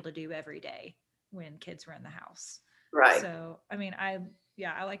you were able to do every day when kids were in the house. Right. So, I mean, I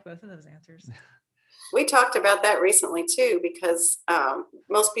like both of those answers. We talked about that recently too, because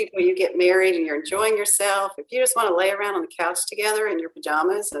most people, you get married and you're enjoying yourself. If you just want to lay around on the couch together in your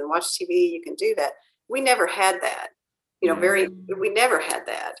pajamas and watch TV, you can do that. We never had that. We never had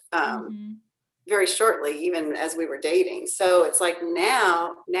that. Very shortly, even as we were dating. So it's like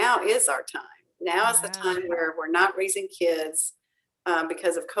now is our time. Now is the time where we're not raising kids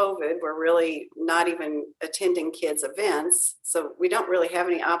because of COVID. We're really not even attending kids' events. So we don't really have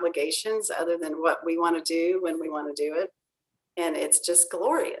any obligations other than what we want to do when we want to do it. And it's just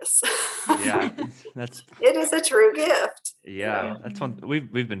glorious. Yeah, it is a true gift. Yeah, that's one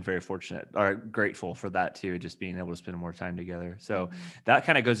we've been very fortunate or grateful for that too, just being able to spend more time together. So that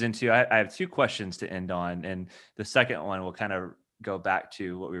kind of goes into I have two questions to end on, and the second one will kind of go back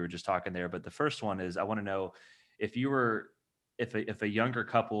to what we were just talking there. But the first one is I want to know if a younger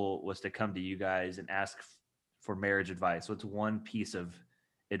couple was to come to you guys and ask for marriage advice, what's one piece of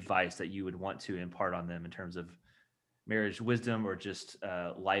advice that you would want to impart on them in terms of marriage wisdom or just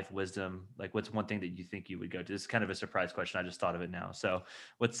life wisdom? Like, what's one thing that you think you would go to? This is kind of a surprise question. I just thought of it now. So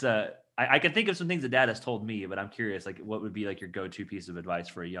what's I can think of some things that Dad has told me, but I'm curious, like, what would be like your go-to piece of advice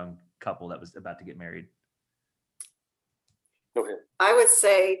for a young couple that was about to get married? Go ahead. I would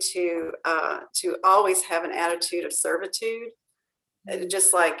say to always have an attitude of servitude,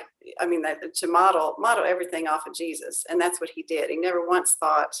 just like, I mean, that to model everything off of Jesus. And that's what he did. He never once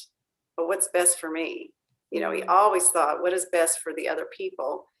thought, well, what's best for me? He always thought, what is best for the other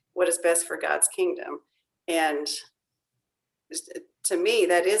people? What is best for God's kingdom? And to me,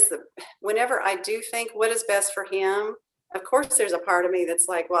 that is whenever I do think what is best for him, of course, there's a part of me that's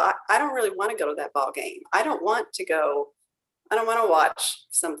like, well, I don't really want to go to that ball game. I don't want to watch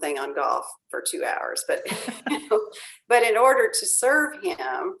something on golf for 2 hours, but, but in order to serve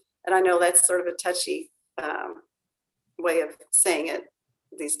him, and I know that's sort of a touchy way of saying it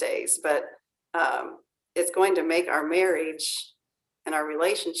these days, but it's going to make our marriage and our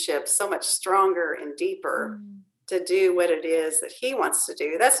relationship so much stronger and deeper to do what it is that he wants to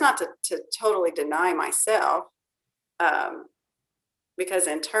do. That's not to totally deny myself, because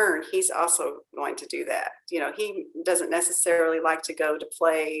in turn, he's also going to do that. He doesn't necessarily like to go to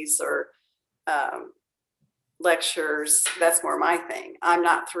plays or lectures. That's more my thing. I'm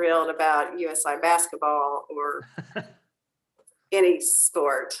not thrilled about USI basketball or any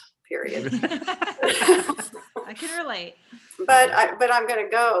sport, period. I can relate. But I'm going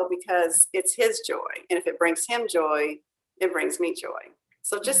to go because it's his joy. And if it brings him joy, it brings me joy.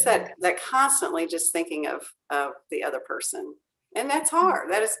 So just that constantly just thinking of the other person. And that's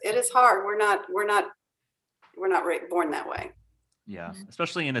hard. It is hard. We're not born that way. Yeah.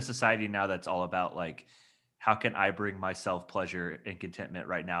 Especially in a society now that's all about like, how can I bring myself pleasure and contentment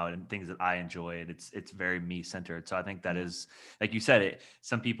right now and things that I enjoy? And it's very me centered. So I think that is, like you said,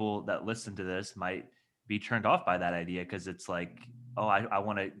 some people that listen to this might be turned off by that idea because it's like, oh, I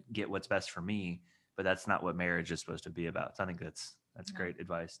want to get what's best for me, but that's not what marriage is supposed to be about. So I think that's great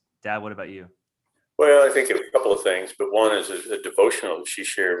advice. Dad, what about you? Well, I think a couple of things, but one is a devotional she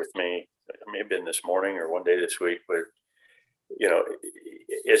shared with me. It may have been this morning or one day this week, but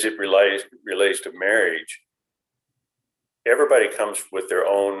as it relates to marriage, everybody comes with their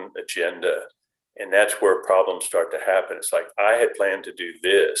own agenda, and that's where problems start to happen. It's like, I had planned to do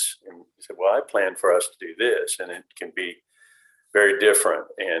this, and he said, well, I planned for us to do this, and it can be very different.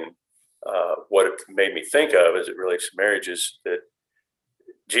 And what it made me think of as it relates to marriage is that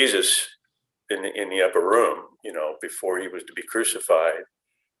Jesus in the upper room, before he was to be crucified,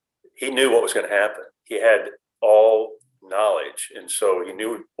 he knew what was going to happen. He had all knowledge. And so he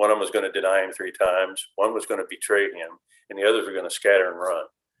knew one of them was going to deny him 3 times, one was going to betray him, and the others were going to scatter and run.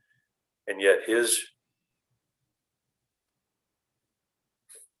 And yet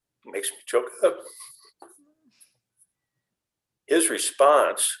makes me choke up. His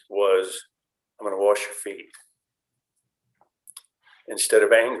response was, I'm going to wash your feet, instead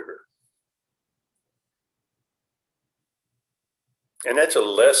of anger. And that's a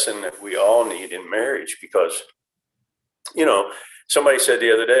lesson that we all need in marriage because, somebody said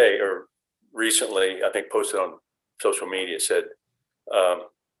the other day or recently, I think posted on social media, said,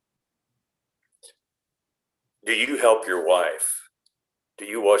 do you help your wife? Do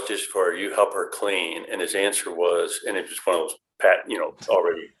you wash dishes for her? You help her clean? And his answer was, and it was one of those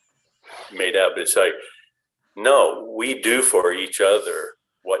already made up. It's like, no, we do for each other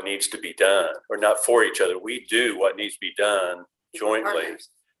what needs to be done, or not for each other. We do what needs to be done jointly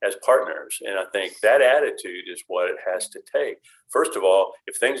as partners. And I think that attitude is what it has to take. First of all,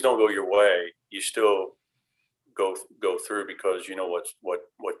 if things don't go your way, you still go through because you know what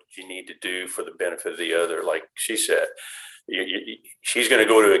you need to do for the benefit of the other. Like she said, she's going to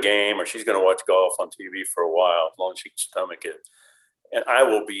go to a game or she's going to watch golf on TV for a while, as long as she can stomach it. And I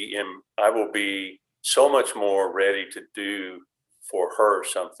will be so much more ready to do for her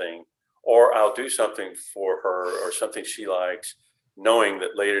something, or I'll do something for her or something she likes, knowing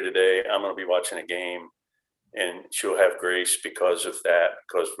that later today I'm going to be watching a game and she'll have grace because of that,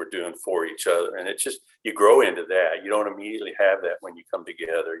 because we're doing for each other. And it's just, you grow into that. You don't immediately have that when you come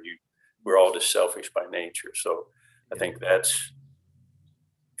together. We're all just selfish by nature. So I think that's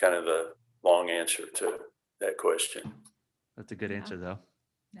kind of the long answer to that question. That's a good answer, though.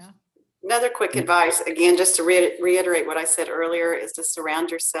 Yeah. Another quick advice, again, just to reiterate what I said earlier, is to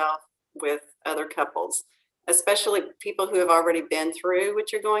surround yourself with other couples, especially people who have already been through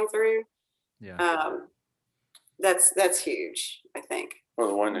what you're going through. Yeah. That's huge, I think. Well,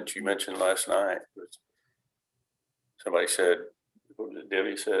 the one that you mentioned last night was, somebody said,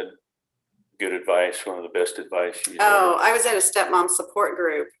 Debbie said, good advice, one of the best advice she's heard. I was at a stepmom support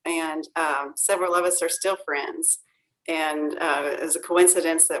group, and several of us are still friends. And it was a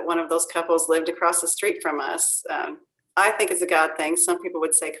coincidence that one of those couples lived across the street from us. I think it's a God thing. Some people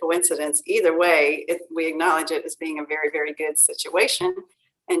would say coincidence. Either way, we acknowledge it as being a very, very good situation.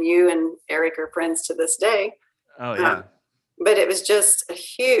 And you and Eric are friends to this day. Oh, yeah. But it was just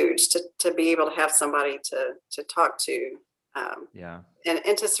huge to be able to have somebody to talk to.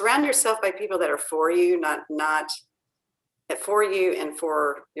 And to surround yourself by people that are for you, not for you and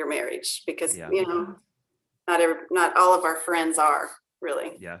for your marriage, because not all of our friends are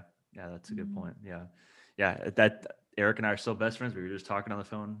really. Yeah, that's a good point. That Eric and I are still best friends. We were just talking on the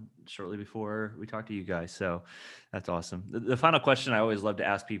phone shortly before we talked to you guys, so that's awesome. The final question I always love to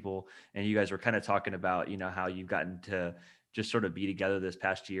ask people, and you guys were kind of talking about, how you've gotten to just sort of be together this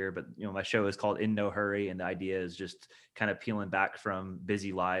past year, but my show is called In No Hurry, and the idea is just kind of peeling back from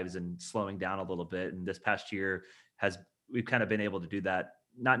busy lives and slowing down a little bit. And this past year we've kind of been able to do that,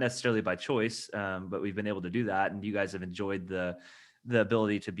 not necessarily by choice, but we've been able to do that. And you guys have enjoyed the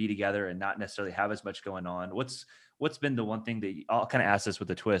ability to be together and not necessarily have as much going on. What's been the one thing that I'll kind of ask this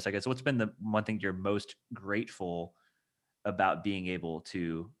with a twist, I guess, what's been the one thing you're most grateful about being able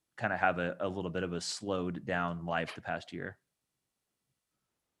to kind of have a little bit of a slowed down life the past year?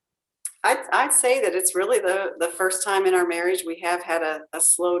 I'd say that it's really the first time in our marriage we have had a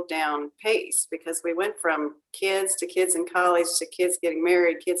slowed down pace, because we went from kids to kids in college to kids getting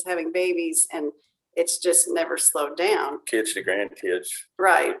married, kids having babies, and it's just never slowed down. Kids to grandkids.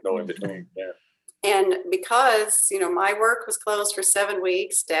 Right. No in between. Yeah. And because, my work was closed for 7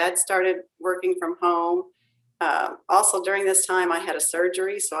 weeks, Dad started working from home. Also during this time I had a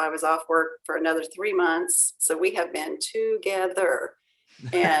surgery, so I was off work for another 3 months. So we have been together.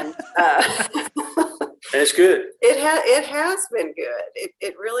 And it's good. It has been good.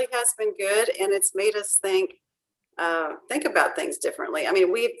 It really has been good, and it's made us think about things differently. I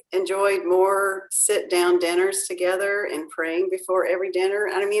mean, we've enjoyed more sit down dinners together and praying before every dinner.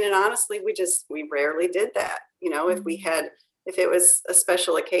 I mean, and honestly, we rarely did that. If it was a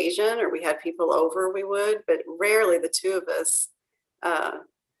special occasion or we had people over, we would, but rarely the two of us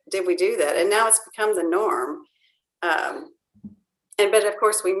did we do that. And now it's become the norm. But of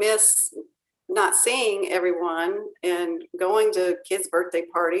course we miss not seeing everyone and going to kids' birthday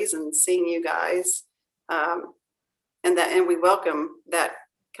parties and seeing you guys. And we welcome that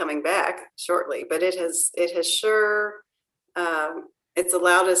coming back shortly, but it has sure, it's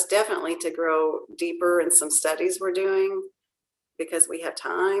allowed us definitely to grow deeper in some studies we're doing because we have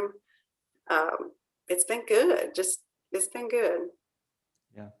time. It's been good. It's been good.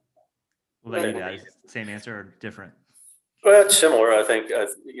 Yeah. Well, you guys, same answer or different? Well, it's similar. I think,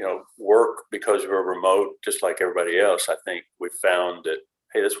 work, because we're remote, just like everybody else, I think we found that,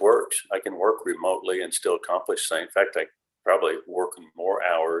 hey, this works. I can work remotely and still accomplish things. In fact, I probably working more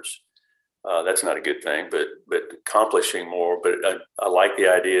hours. That's not a good thing, but accomplishing more. But I like the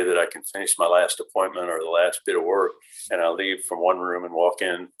idea that I can finish my last appointment or the last bit of work, and I'll leave from one room and walk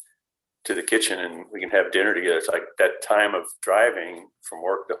in to the kitchen and we can have dinner together. It's like that time of driving from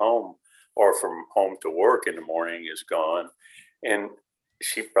work to home or from home to work in the morning is gone. And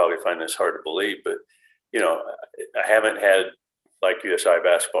she probably find this hard to believe, but I haven't had like USI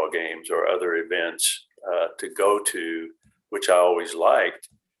basketball games or other events to go to, which I always liked.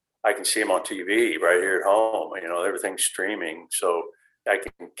 I can see them on TV right here at home. Everything's streaming, so I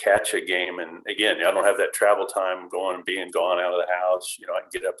can catch a game. And again, I don't have that travel time being gone out of the house. I can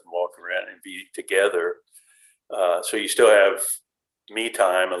get up and walk around and be together. So you still have me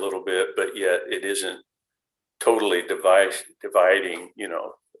time a little bit, but yet it isn't totally dividing,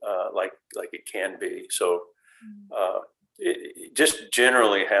 like it can be. So just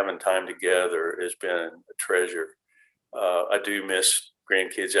generally having time together has been a treasure. I do miss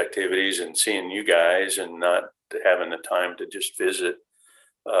grandkids' activities and seeing you guys and not having the time to just visit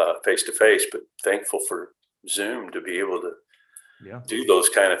face to face, but thankful for Zoom to be able to do those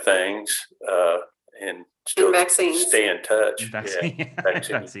kind of things and still stay in touch.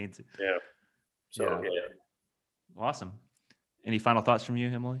 Vaccines. Yeah. So, yeah. Awesome. Any final thoughts from you,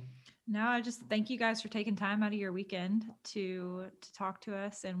 Emily? No, I just thank you guys for taking time out of your weekend to talk to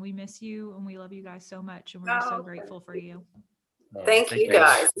us, and we miss you and we love you guys so much, and we're just so grateful for you. Thank you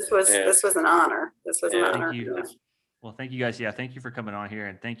guys. This was an honor. This was an honor. Thank you. Well, thank you guys. Yeah, thank you for coming on here,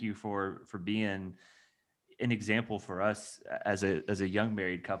 and thank you for being an example for us as a young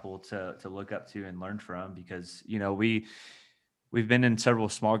married couple to look up to and learn from, because we've been in several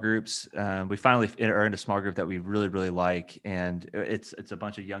small groups. We finally are in a small group that we really, really like. And it's a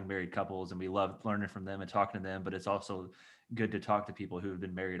bunch of young married couples, and we love learning from them and talking to them, but it's also good to talk to people who have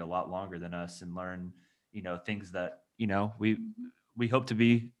been married a lot longer than us and learn, things that, we hope to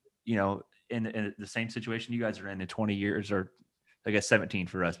be, in the same situation you guys are in 20 years, or I guess 17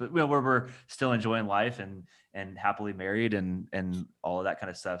 for us, but we're still enjoying life and happily married and all of that kind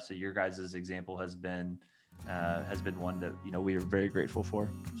of stuff. So your guys' example has been one that we are very grateful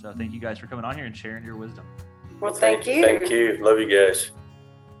for. So thank you guys for coming on here and sharing your wisdom. Well, thank you. Thank you. Love you guys.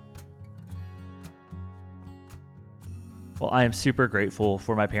 Well, I am super grateful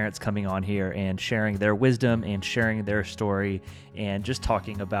for my parents coming on here and sharing their wisdom and sharing their story and just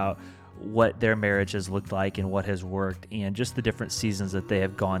talking about what their marriage has looked like and what has worked and just the different seasons that they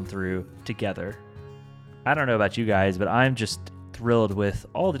have gone through together. I don't know about you guys, but I'm just thrilled with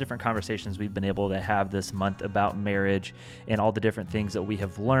all the different conversations we've been able to have this month about marriage and all the different things that we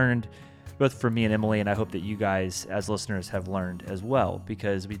have learned, both for me and Emily, and I hope that you guys as listeners have learned as well,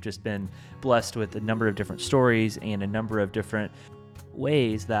 because we've just been blessed with a number of different stories and a number of different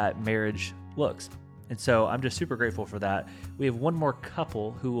ways that marriage looks. And so I'm just super grateful for that. We have one more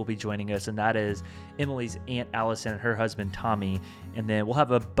couple who will be joining us, and that is Emily's Aunt Allison and her husband Tommy. And then we'll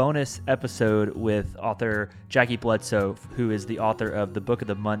have a bonus episode with author Jackie Bledsoe, who is the author of the book of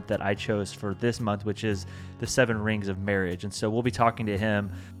the month that I chose for this month, which is The 7 Rings of Marriage. And so we'll be talking to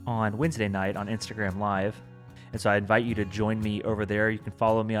him on Wednesday night on Instagram Live. And so I invite you to join me over there. You can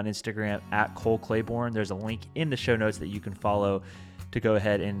follow me on Instagram at Cole Claiborne. There's a link in the show notes that you can follow to go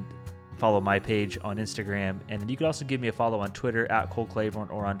ahead and follow my page on Instagram. And then you can also give me a follow on Twitter at Cole Claiborne,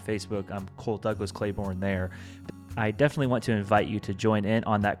 or on Facebook. I'm Cole Douglas Claiborne there. I definitely want to invite you to join in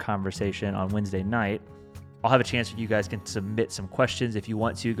on that conversation on Wednesday night. I'll have a chance where you guys can submit some questions. If you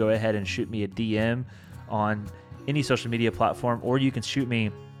want to, go ahead and shoot me a DM on any social media platform, or you can shoot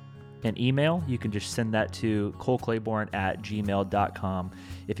me an email. You can just send that to coleclaiborne@gmail.com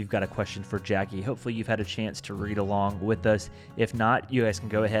if you've got a question for Jackie. Hopefully you've had a chance to read along with us. If not, you guys can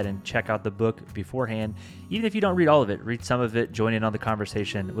go ahead and check out the book beforehand. Even if you don't read all of it, read some of it, join in on the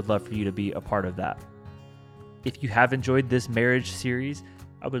conversation. Would love for you to be a part of that. If you have enjoyed this marriage series,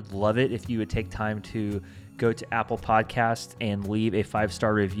 I would love it if you would take time to go to Apple Podcasts and leave a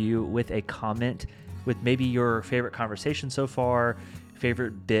 5-star review with a comment with maybe your favorite conversation so far,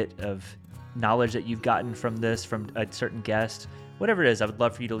 favorite bit of knowledge that you've gotten from this, from a certain guest, whatever it is. I would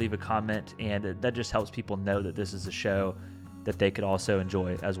love for you to leave a comment, and that just helps people know that this is a show that they could also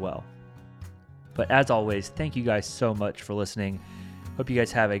enjoy as well. But as always, thank you guys so much for listening. Hope you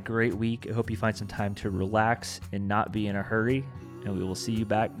guys have a great week. I hope you find some time to relax and not be in a hurry, and we will see you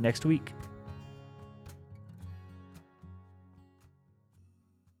back next week.